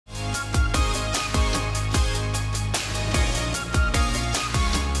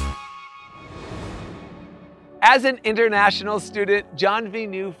As an international student, Janvi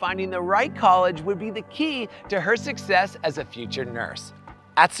knew finding the right college would be the key to her success as a future nurse.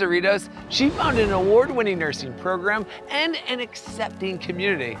 At Cerritos, she found an award-winning nursing program and an accepting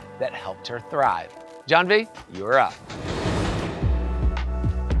community that helped her thrive. Janvi, you're up.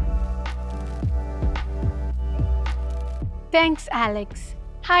 Thanks, Alex.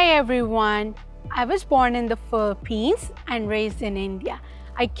 Hi, everyone. I was born in the Philippines and raised in India.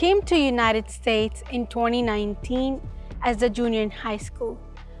 I came to United States in 2019 as a junior in high school.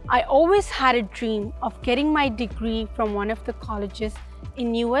 I always had a dream of getting my degree from one of the colleges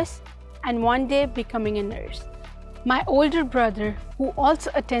in US and one day becoming a nurse. My older brother, who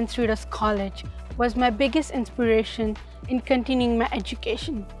also attends Cerritos College, was my biggest inspiration in continuing my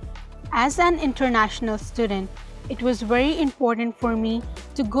education. As an international student, it was very important for me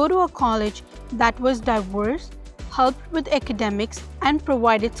to go to a college that was diverse, helped with academics, and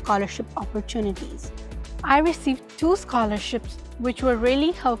provided scholarship opportunities. I received 2 scholarships which were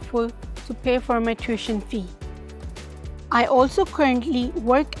really helpful to pay for my tuition fee. I also currently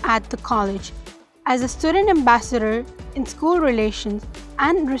work at the college as a student ambassador in school relations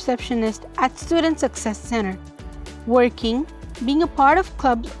and receptionist at Student Success Center. Working, being a part of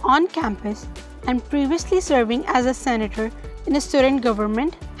clubs on campus, and previously serving as a senator in a student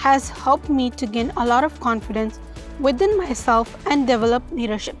government has helped me to gain a lot of confidence within myself and develop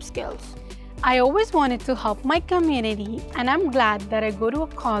leadership skills. I always wanted to help my community, and I'm glad that I go to a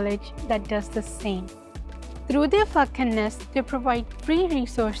college that does the same. Through their kindness, they provide free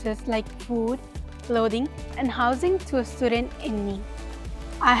resources like food, clothing, and housing to a student in need.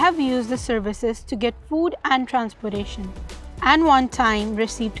 I have used the services to get food and transportation, and one time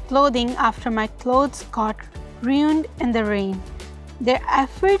received clothing after my clothes got ruined in the rain. Their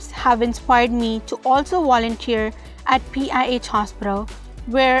efforts have inspired me to also volunteer at PIH Hospital,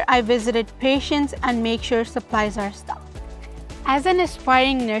 where I visited patients and make sure supplies are stocked. As an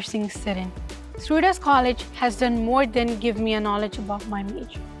aspiring nursing student, Cerritos College has done more than give me a knowledge about my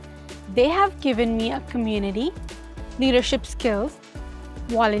major. They have given me a community, leadership skills,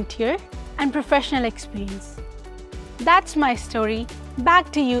 volunteer, and professional experience. That's my story.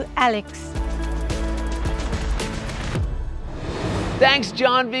 Back to you, Alex. Thanks,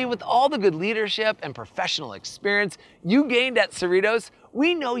 Janvi. With all the good leadership and professional experience you gained at Cerritos,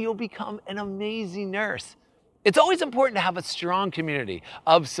 we know you'll become an amazing nurse. It's always important to have a strong community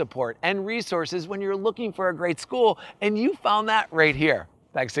of support and resources when you're looking for a great school, and you found that right here.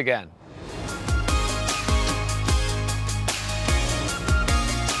 Thanks again.